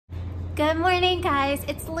Good morning, guys.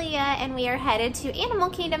 It's Leah and we are headed to Animal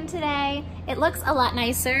Kingdom today. It looks a lot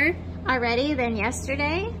nicer already than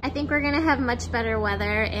yesterday. I think we're gonna have much better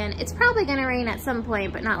weather and it's probably gonna rain at some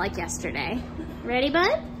point, but not like yesterday. Ready,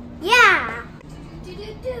 bud? Yeah.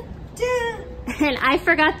 And I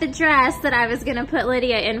forgot the dress that I was gonna put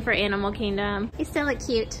Lydia in for Animal Kingdom. You still look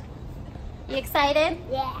cute. You excited?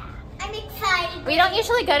 Yeah. I'm excited. We don't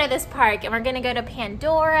usually go to this park and we're gonna go to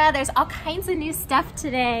Pandora. There's all kinds of new stuff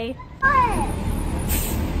today. What?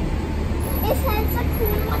 It says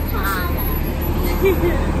Hakuna Matata.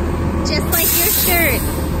 Just like your shirt.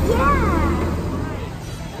 Yeah.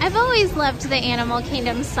 I've always loved the Animal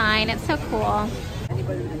Kingdom sign. It's so cool.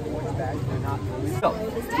 So,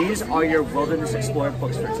 these are your Wilderness Explorer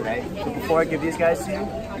books for today. But before I give these guys to you,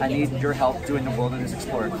 I need your help doing the Wilderness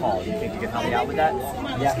Explorer call. You think you can help me out with that?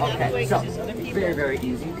 Yeah, okay. So, very, very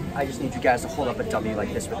easy. I just need you guys to hold up a dummy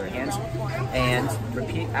like this with your hands and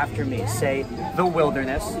repeat after me. Say, the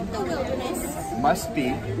wilderness, must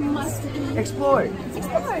be explored.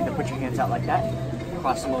 Then put your hands out like that.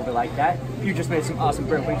 Cross them over like that. You just made some awesome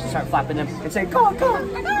bird wings, start flapping them and say, go, go.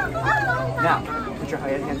 Now, put your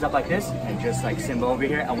hands up like this and just like Simba over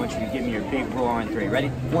here, I want you to give me your big roar on 3. Ready?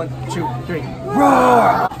 1, 2, 3,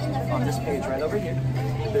 roar! On this page right over here,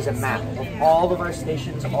 there's a map of all of our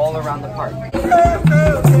stations all around the park.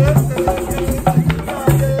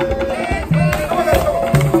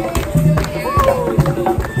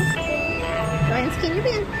 Lance, can you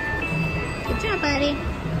be? Good job, buddy.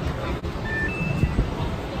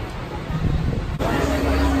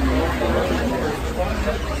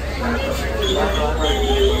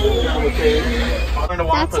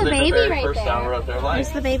 That's a baby right there.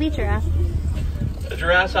 There's the baby giraffe. The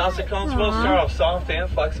giraffe's ossicles will start off soft and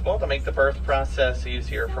flexible to make the birth process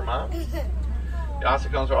easier for mom. The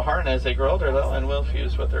ossicles will harden as they grow older though and will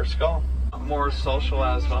fuse with their skull. More social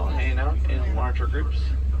as well, hanging out in larger groups.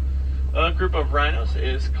 A group of rhinos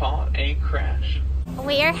is called a crash.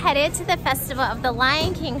 We are headed to the Festival of the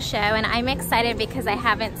Lion King show and I'm excited because I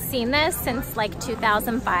haven't seen this since like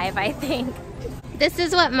 2005, I think. This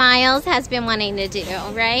is what Miles has been wanting to do,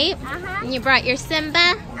 right? And you brought your Simba?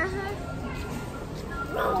 How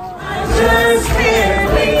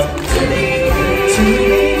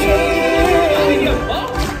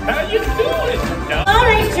you doing? All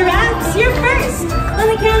right, giraffes, you're first. On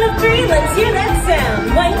the count of 3, let's hear that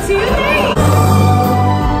sound. 1, 2, 3.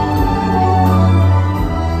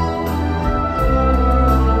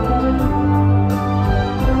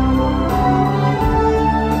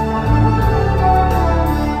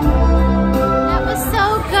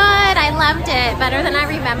 Better than I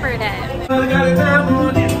remembered it.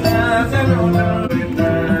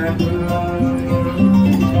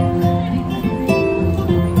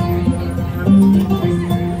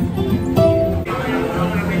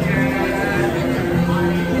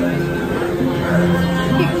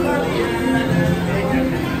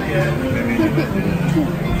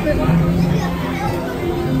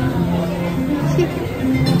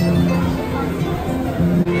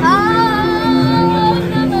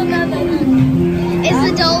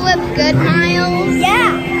 Good, Miles?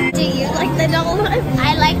 Yeah. Do you like the Dole Whip?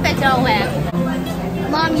 I like the Dole Whip.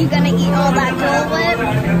 Mom, you gonna eat all that Dole Whip?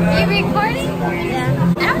 Are you recording?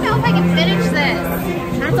 Yeah. I don't know if I can finish this.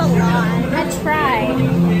 That's a lot. I tried.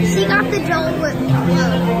 She got the Dole Whip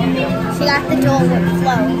float. She got the Dole Whip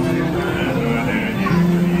float.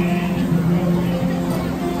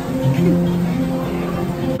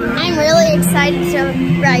 I'm really excited to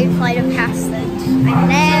ride Flight of Passage. I've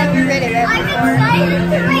never ridden it before. I'm excited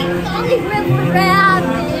to ride Solid River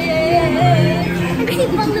Rapids. And see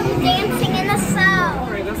balloon dancing in the south.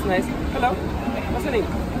 Alright, that's nice. Hello. What's your name?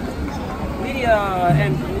 Lydia.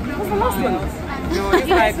 And what's the last one? No, it's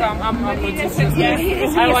like I'm going to sit here.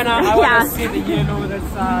 I wanna see the yellow that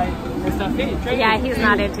side. Or something. Yeah, he's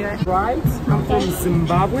not into it. Right. I'm from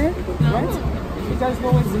Zimbabwe. Right? You guys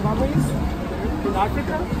know where Zimbabwe is? In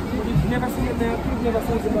Africa? You've never seen it there? You've never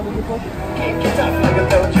seen Zimbabwe before? Get up like a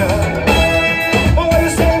dojo. Oh, what you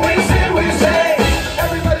say, what you say, what you say?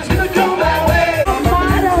 Everybody's gonna go my way.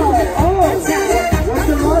 Motto. Oh, what's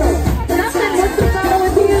the motto? Nothing. What's the motto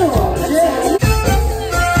with you?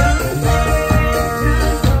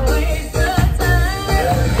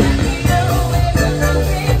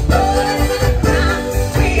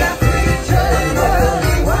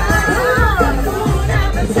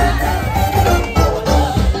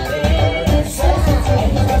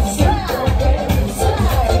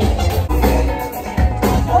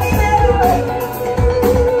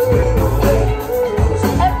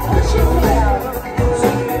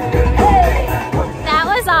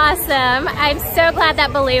 glad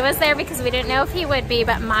that Baloo was there because we didn't know if he would be,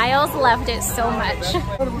 but Miles loved it so much.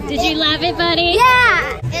 Did you love it, buddy?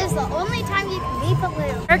 Yeah! It was the only time you could meet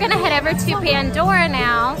Baloo. We're gonna head over to Pandora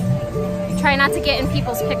now. Try not to get in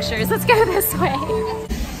people's pictures. Let's go this way.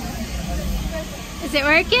 Is it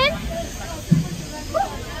working?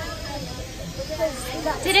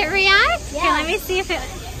 Did it react? Yeah. Here, let me see if it...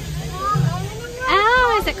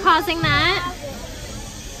 Oh, is it causing that?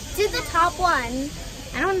 Do the top one.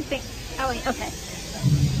 I don't think... Oh, wait, okay.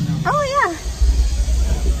 Oh, yeah.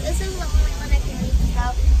 This is the only one I can reach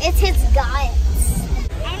about. It's his guts.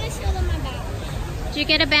 I'm gonna show them my badge. Did you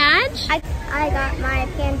get a badge? I got my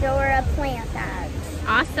Pandora plant badge.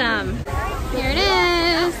 Awesome. Here it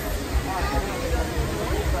is.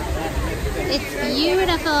 It's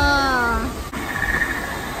beautiful.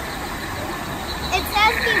 It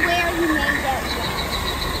says beware you may get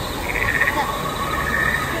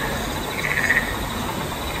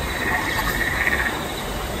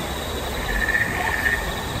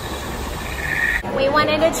We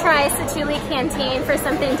wanted to try Satuli Canteen for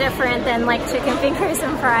something different than like chicken fingers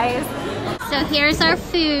and fries. So here's our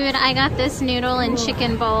food. I got this noodle and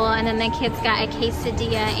chicken bowl, and then the kids got a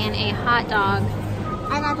quesadilla and a hot dog.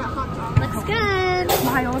 I got the hot dog. Looks good.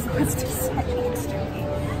 Miles wants to say.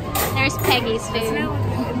 There's Peggy's food.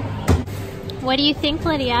 What do you think,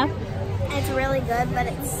 Lydia? It's really good, but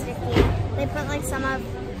it's sticky. They put like some of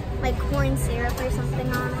like corn syrup or something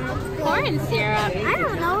on it. Corn syrup. I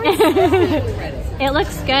don't know. It's sticky. It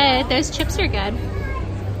looks good. Those chips are good.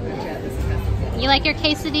 You like your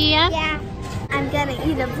quesadilla? Yeah. I'm gonna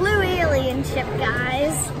eat a blue alien chip,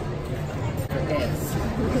 guys.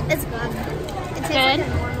 It's good. It tastes like a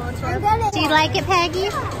normal chip. Do you like it, Peggy?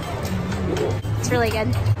 It's really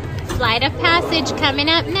good. Flight of Passage coming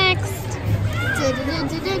up next.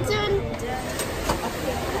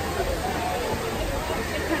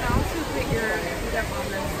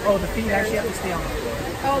 Oh, the feet actually have to stay on.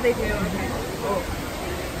 Oh, they do. Okay.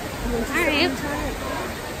 All right.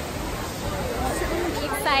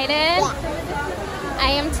 Excited?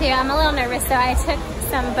 I am too. I'm a little nervous, so I took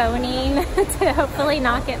some Bonine to hopefully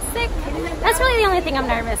not get sick. That's really the only thing I'm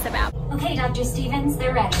nervous about. Okay, Dr. Stevens,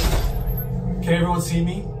 they're ready. Can everyone see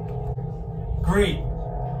me? Great.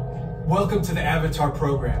 Welcome to the Avatar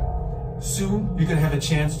program. Soon, you're going to have a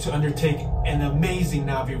chance to undertake an amazing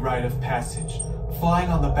Navi rite of passage, flying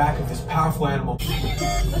on the back of this powerful animal.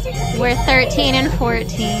 We're 13 and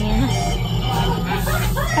 14.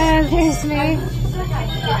 Oh, there's me.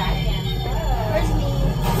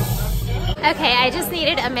 Okay, I just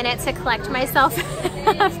needed a minute to collect myself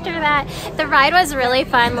after that. The ride was really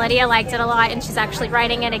fun. Lydia liked it a lot, and she's actually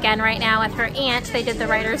riding it again right now with her aunt. They did the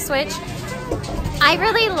rider switch. I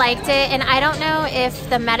really liked it, and I don't know if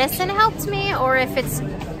the medicine helped me or if it's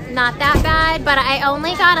not that bad, but I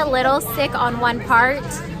only got a little sick on one part,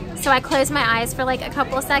 so I closed my eyes for like a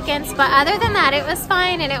couple of seconds, but other than that, it was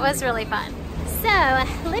fine, and it was really fun.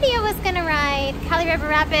 So, Lydia was gonna ride Kali River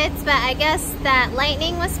Rapids, but I guess that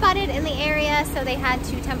lightning was spotted in the area, so they had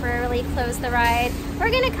to temporarily close the ride.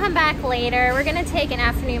 We're gonna come back later. We're gonna take an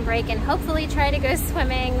afternoon break and hopefully try to go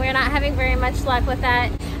swimming. We're not having very much luck with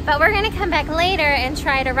that, but we're gonna come back later and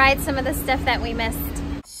try to ride some of the stuff that we missed.